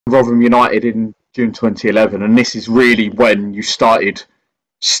Rotherham United in June 2011, and this is really when you started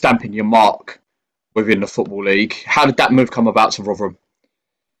stamping your mark within the Football League. How did that move come about to Rotherham?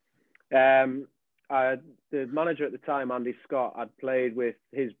 Um, the manager at the time, Andy Scott, I'd played with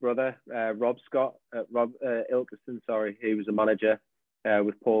his brother, Rob Scott, Rob Ilkeston, sorry. He was a manager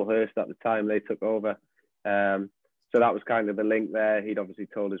with Paul Hurst at the time. They took over. So that was kind of the link there. He'd obviously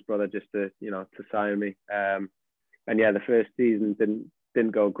told his brother just to sign me. And yeah, the first season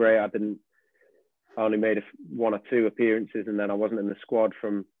didn't go great. I only made one or two appearances, and then I wasn't in the squad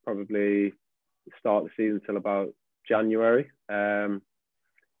from probably the start of the season till about January.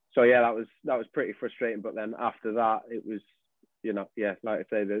 So yeah, that was pretty frustrating. But then after that, it was, like I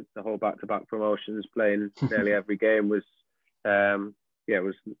say, the whole back-to-back promotions, playing nearly every game was the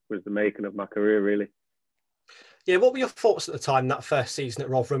making of my career, really. Yeah, what were your thoughts at the time, that first season at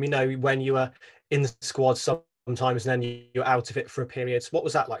Rotherham? When you were in the squad sometimes and then you were out of it for a period. What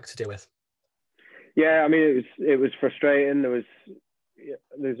was that like to deal with? Yeah, I mean, it was frustrating. There was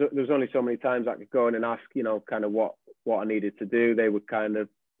only so many times I could go in and ask, kind of what I needed to do. They were kind of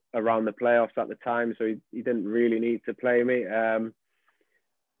around the playoffs at the time, so he didn't really need to play me.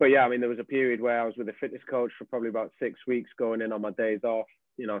 But yeah, I mean, there was a period where I was with a fitness coach for probably about 6 weeks, going in on my days off,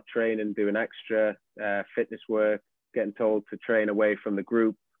 training, doing extra fitness work, getting told to train away from the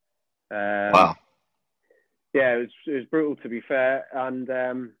group. Wow. Yeah, it was brutal, to be fair. And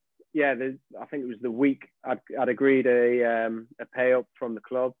I think it was the week I'd agreed a pay up from the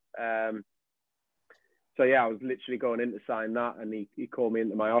club. So yeah, I was literally going in to sign that, and he called me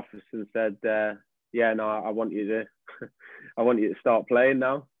into my office and said, I want you to start playing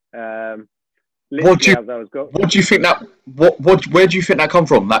now. Where do you think that come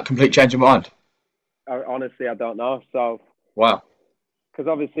from? That complete change of mind? Honestly, I don't know. So wow, because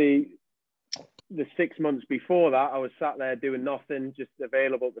obviously the 6 months before that, I was sat there doing nothing, just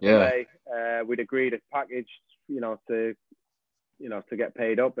available to play. We'd agreed a package, to get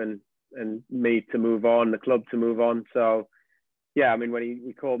paid up and me to move on, the club to move on. So yeah, I mean, when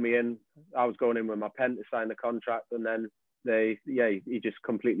he called me in, I was going in with my pen to sign the contract, and then he just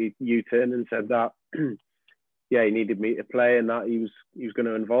completely U-turned and said that he needed me to play and that he was going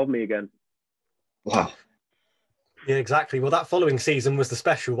to involve me again. Wow. Yeah, exactly. Well, that following season was the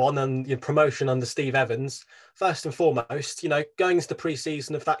special one, and your promotion under Steve Evans. First and foremost, going into the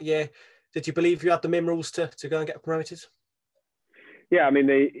pre-season of that year, did you believe you had the minerals to go and get promoted? Yeah, I mean,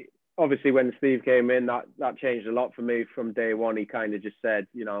 obviously when Steve came in, that changed a lot for me from day one. He kind of just said,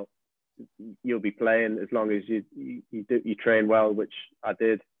 you'll be playing as long as you train well, which I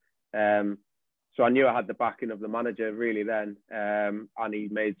did. So I knew I had the backing of the manager really then, and he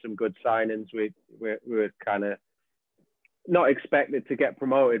made some good signings. We were kind of not expected to get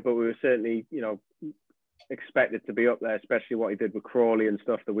promoted, but we were certainly, expected to be up there, especially what he did with Crawley and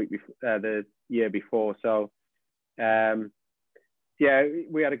stuff the year before. So, we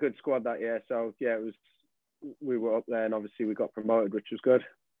had a good squad that year. So yeah, we were up there, and obviously we got promoted, which was good.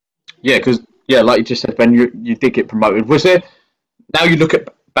 Yeah, because like you just said, Ben, you did get promoted. Was there? Now you look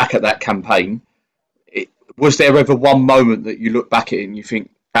back at that campaign. Was there ever one moment that you look back at it and you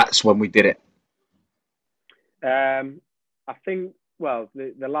think that's when we did it? I think,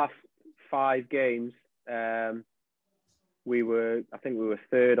 the last 5 games, we were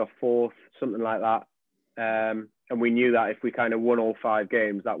third or fourth, something like that. And we knew that if we kind of won all 5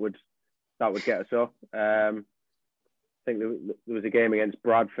 games, that would get us up. I think there was a game against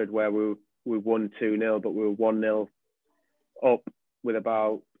Bradford where we won 2-0, but we were 1-0 up with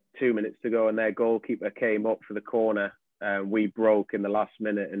about 2 minutes to go, and their goalkeeper came up for the corner, and we broke in the last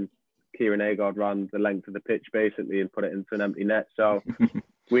minute, and Kieran Agard ran the length of the pitch basically and put it into an empty net. So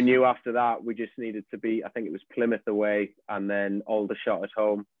we knew after that we just needed to beat, I think it was Plymouth away and then Aldershot at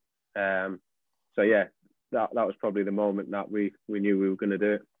home. So yeah, that was probably the moment that we knew we were going to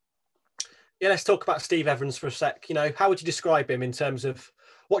do it. Yeah, let's talk about Steve Evans for a sec. How would you describe him in terms of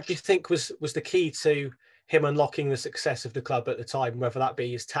what do you think was the key to him unlocking the success of the club at the time, whether that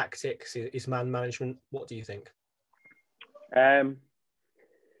be his tactics, his man management? What do you think?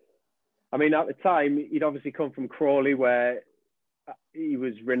 I mean, at the time, he'd obviously come from Crawley, where he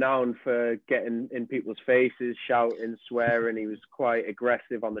was renowned for getting in people's faces, shouting, swearing. He was quite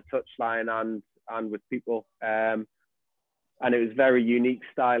aggressive on the touchline and with people. And it was very unique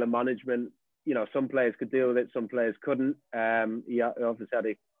style of management. Some players could deal with it, some players couldn't. He obviously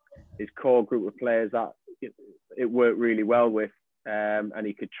had his core group of players that it worked really well with, and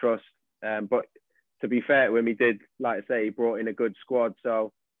he could trust. But to be fair to him, he did, like I say, he brought in a good squad.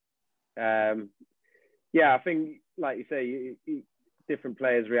 So, I think, like you say, different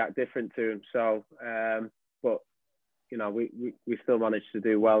players react different to him. So, but we still managed to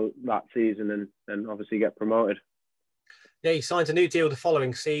do well that season and obviously get promoted. Yeah, he signed a new deal the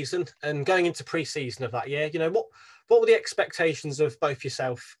following season, and going into pre-season of that year, what were the expectations of both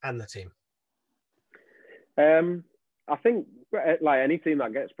yourself and the team? I think like any team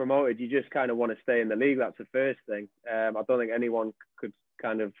that gets promoted, you just kind of want to stay in the league. That's the first thing. I don't think anyone could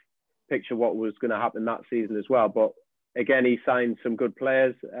kind of picture what was going to happen that season as well. But again, he signed some good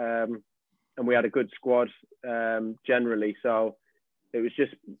players, and we had a good squad generally. So it was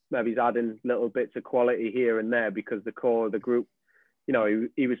just maybe he's adding little bits of quality here and there, because the core of the group,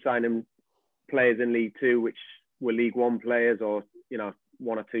 he was signing players in League Two, which were League One players, or,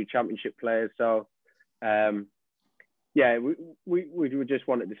 one or two Championship players. So, we just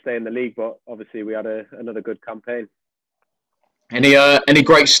wanted to stay in the league, but obviously we had another good campaign. Any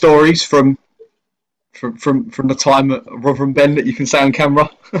great stories from the time at Rotherham, Ben, that you can say on camera?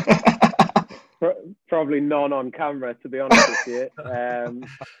 Probably none on camera, to be honest with you.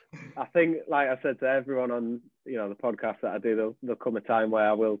 I think, like I said to everyone on the podcast that I do, there'll come a time where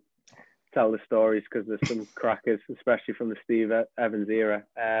I will tell the stories, because there's some crackers, especially from the Steve Evans era.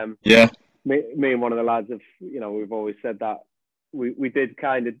 Me and one of the lads have, we've always said that we did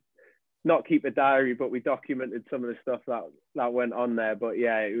kind of not keep a diary, but we documented some of the stuff that went on there. But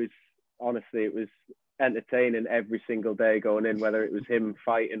yeah, it was entertaining every single day going in, whether it was him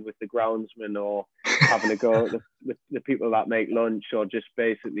fighting with the groundsman or having a go at the people that make lunch, or just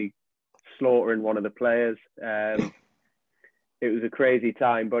basically slaughtering one of the players. It was a crazy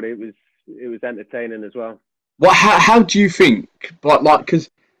time, but it was entertaining as well. Well, how do you think? Like, because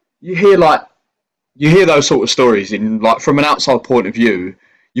you hear those sort of stories, in like from an outside point of view,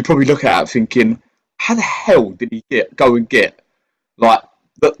 you probably look at it thinking, how the hell did he go and get like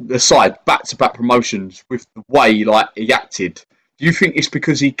the side back-to-back promotions with the way like he acted? Do you think it's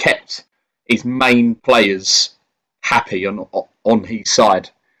because he kept his main players happy on his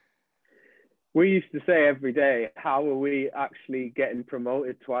side? We used to say every day, how are we actually getting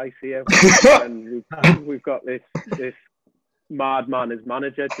promoted twice here? And we've got this madman as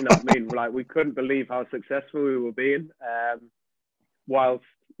manager. Do you know what I mean? Like, we couldn't believe how successful we were being, whilst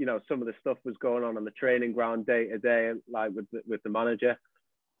some of the stuff was going on the training ground day to day, like with the manager.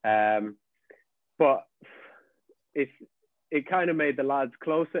 But it kind of made the lads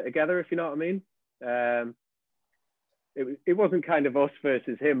closer together, if you know what I mean. It wasn't kind of us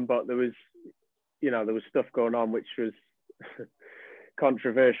versus him, but there was stuff going on which was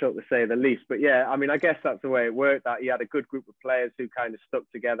controversial, to say the least. But yeah, I mean, I guess that's the way it worked, that he had a good group of players who kind of stuck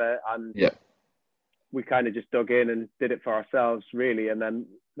together, and we kind of just dug in and did it for ourselves, really. And then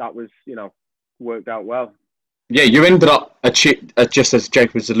that was, worked out well. Yeah, you ended up, just as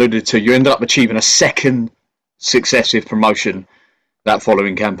Jacob has alluded to, you ended up achieving a second successive promotion that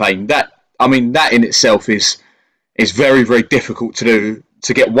following campaign. That in itself is very, very difficult to do,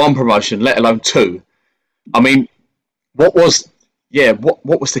 to get one promotion, let alone two. I mean, what was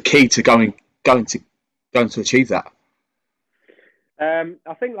the key to going to achieve that?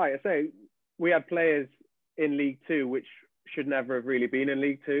 I think, like I say, we had players in League Two which should never have really been in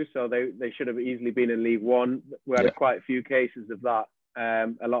League Two, so they should have easily been in League One. We had quite a few cases of that.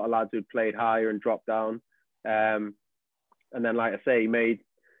 A lot of lads who played higher and dropped down. And then, like I say, he made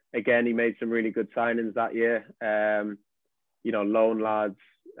some really good signings that year. Loan lads,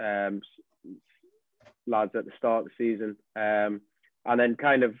 lads at the start of the season. And then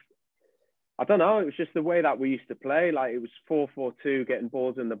kind of, I don't know, it was just the way that we used to play. Like, it was 4-4-2, getting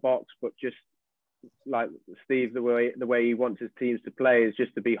balls in the box, but just like Steve, the way he wants his teams to play is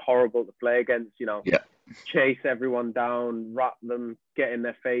just to be horrible to play against, chase everyone down, wrap them, get in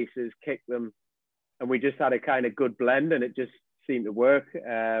their faces, kick them. And we just had a kind of good blend, and it just seemed to work.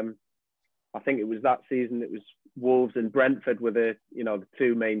 I think it was that season, it was Wolves and Brentford were the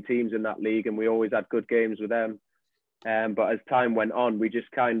two main teams in that league, and we always had good games with them. But as time went on, we just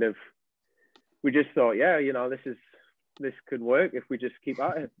thought, this could work if we just keep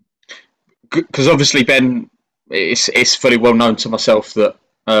at it. Because obviously, Ben, it's fairly well known to myself that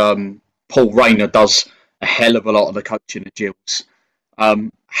Paul Rayner does a hell of a lot of the coaching at Gills.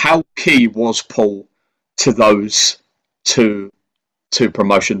 How key was Paul to those two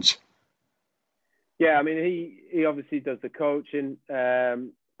promotions? Yeah, I mean, he obviously does the coaching,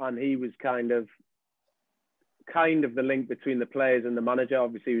 and he was kind of the link between the players and the manager.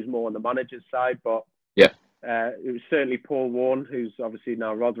 Obviously, he was more on the manager's side, but it was certainly Paul Warne, who's obviously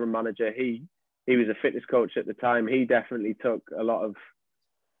now Rotherham manager. He was a fitness coach at the time. He definitely took a lot of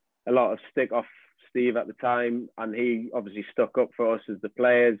stick off Steve at the time, and he obviously stuck up for us as the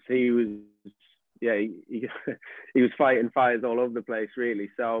players. He was he was fighting fires all over the place, really.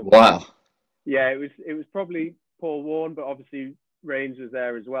 So wow. Yeah, it was probably Paul Warne, but obviously Rains was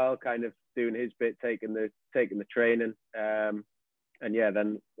there as well, kind of doing his bit, taking the training. And yeah,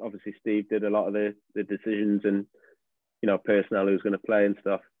 then obviously Steve did a lot of the decisions and, you know, personnel who's going to play and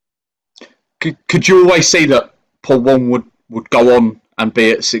stuff. Could you always see that Paul Wong would go on and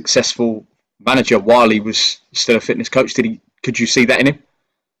be a successful manager while he was still a fitness coach? Could you see that in him?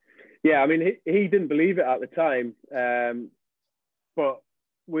 Yeah, I mean, he didn't believe it at the time. But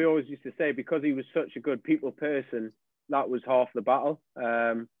we always used to say, because he was such a good people person, that was half the battle.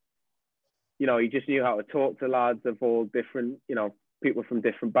 You know, he just knew how to talk to lads of all different, you know, people from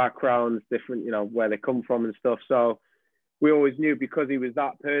different backgrounds, different, you know, where they come from and stuff. So we always knew, because he was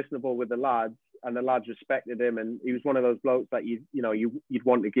that personable with the lads, and the lads respected him, and he was one of those blokes that you'd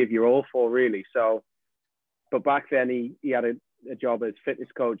want to give your all for, really. So, but back then he had a job as fitness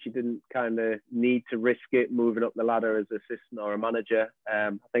coach. He didn't kind of need to risk it moving up the ladder as assistant or a manager. I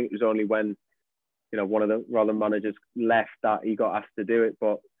think it was only when, you know, one of the Rotherham managers left that he got asked to do it.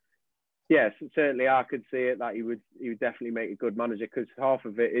 But yes, certainly I could see it that he would definitely make a good manager, because half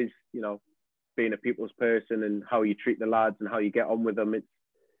of it is, you know, being a people's person and how you treat the lads and how you get on with them. It's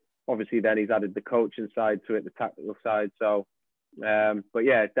obviously, then he's added the coaching side to it, the tactical side. So, but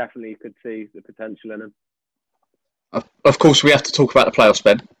yeah, definitely could see the potential in him. Of course, we have to talk about the playoffs,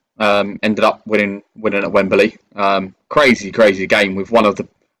 Ben. Ended up winning at Wembley. Crazy game with one of the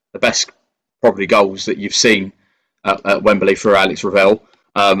best probably goals that you've seen at Wembley for Alex Ravel.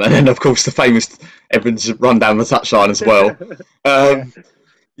 And then, of course, the famous Evans run down the touchline as well.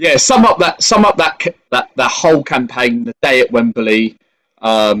 Yeah, sum up that whole campaign, the day at Wembley,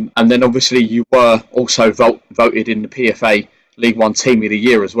 and then obviously you were also voted in the PFA League One Team of the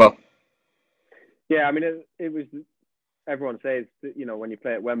Year as well. Yeah, I mean, it was. Everyone says that, you know, when you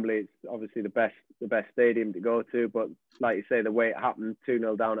play at Wembley, it's obviously the best stadium to go to. But like you say, the way it happened,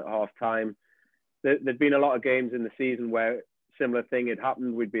 2-0 down at half time. There'd been a lot of games in the season where similar thing had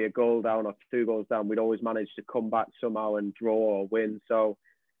happened. We'd be a goal down or 2 goals down. We'd always manage to come back somehow and draw or win. So,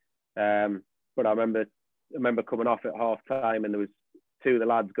 but I remember coming off at half time, and there was 2 of the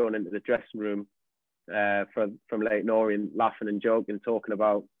lads going into the dressing room from Leyton Orient, laughing and joking, talking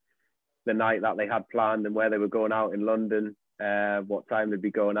about the night that they had planned and where they were going out in London, what time they'd be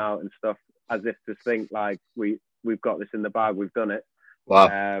going out and stuff, as if to think like we've got this in the bag, we've done it.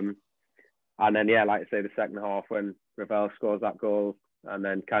 Wow. And then yeah, like I say, the second half when Ravel scores that goal, and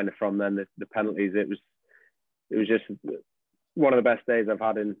then kind of from then the penalties, it was just one of the best days I've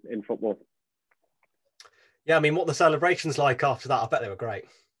had in football. Yeah, I mean, what the celebrations like after that? I bet they were great.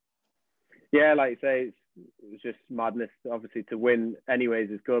 Yeah, like you say, it was just madness. Obviously, to win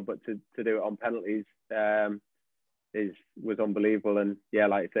anyways is good, but to do it on penalties was unbelievable. And yeah,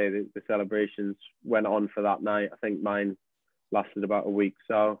 like I say, the celebrations went on for that night. I think mine lasted about a week.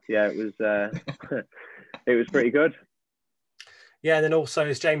 So yeah, it was it was pretty good. Yeah, and then also,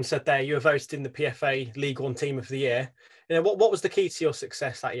 as James said there, you were voted in the PFA League One Team of the Year. You know, what was the key to your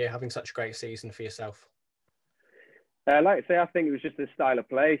success that year, having such a great season for yourself? Like I say, I think it was just the style of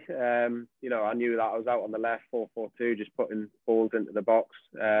play. You know, I knew that I was out on the left, 4-4-2, just putting balls into the box.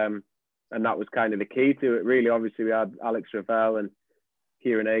 And that was kind of the key to it, really. Obviously, we had Alex Ravel and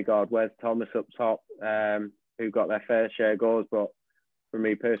Kieran Agard, Wes Thomas up top, who got their fair share of goals. But for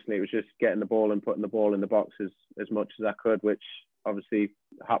me personally, it was just getting the ball and putting the ball in the box as much as I could, which obviously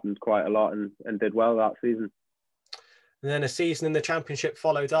happened quite a lot and did well that season. And then a season in the Championship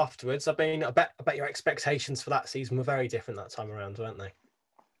followed afterwards. I mean, I bet your expectations for that season were very different that time around, weren't they?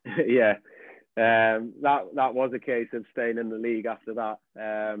 Yeah, that was a case of staying in the league after that.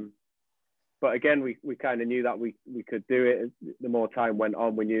 But again, we kind of knew that we could do it. The more time went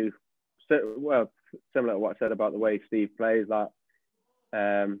on, we knew, well, similar to what I said about the way Steve plays, that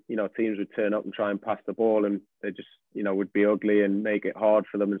you know, teams would turn up and try and pass the ball, and they just, you know, would be ugly and make it hard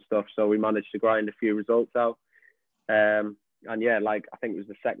for them and stuff. So we managed to grind a few results out. And yeah, like I think it was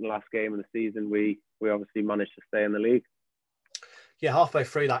the second last game of the season, we obviously managed to stay in the league. Yeah, halfway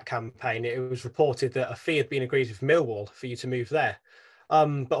through that campaign, it was reported that a fee had been agreed with Millwall for you to move there.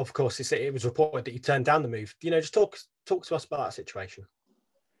 But of course, it was reported that you turned down the move. You know, just talk to us about that situation.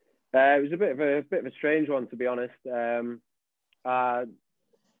 It was a bit of a strange one, to be honest. I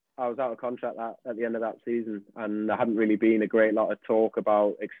was out of contract at the end of that season, and there hadn't really been a great lot of talk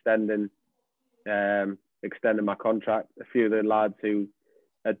about extending my contract. A few of the lads who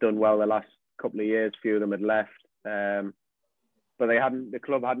had done well the last couple of years, a few of them had left, but the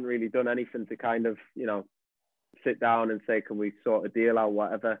club hadn't really done anything to kind of, you know, sit down and say, can we sort a deal out,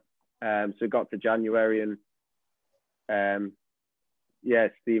 whatever. So it got to January, and yeah,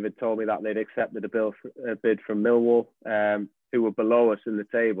 Steve had told me that they'd accepted a bid from Millwall who were below us in the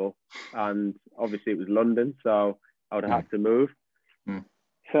table, and obviously it was London, so I would have to move.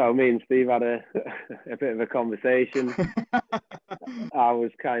 So me and Steve had a bit of a conversation. I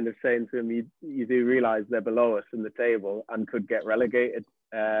was kind of saying to him, you do realise they're below us in the table and could get relegated.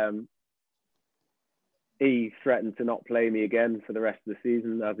 He threatened to not play me again for the rest of the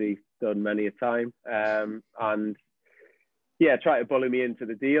season, as he's done many a time. And yeah, try to bully me into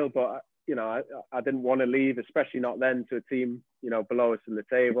the deal, but I didn't want to leave, especially not then to a team, below us in the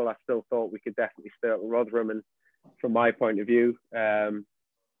table. I still thought we could definitely stay at Rotherham, and from my point of view, I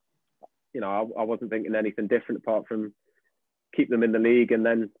wasn't thinking anything different apart from keep them in the league and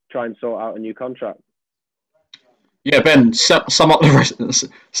then try and sort out a new contract. Yeah, Ben, sum up the rest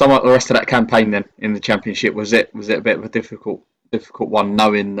of that campaign then in the Championship. Was it a bit of a difficult one,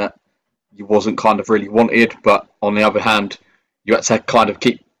 knowing that you wasn't kind of really wanted, but on the other hand, you had to kind of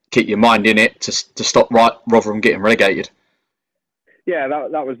keep your mind in it to stop Rotherham getting relegated? Yeah,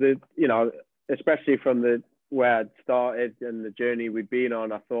 that was especially from where I'd started and the journey we'd been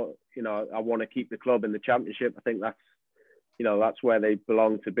on. I thought, I want to keep the club in the Championship. I think that's where they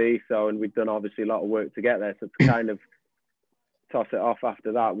belong to be. So, and we'd done obviously a lot of work to get there. So to kind of toss it off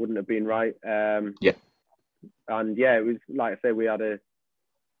after that wouldn't have been right. Yeah. And yeah, it was like I say, I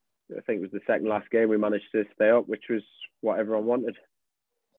think it was the second last game we managed to stay up, which was what everyone wanted.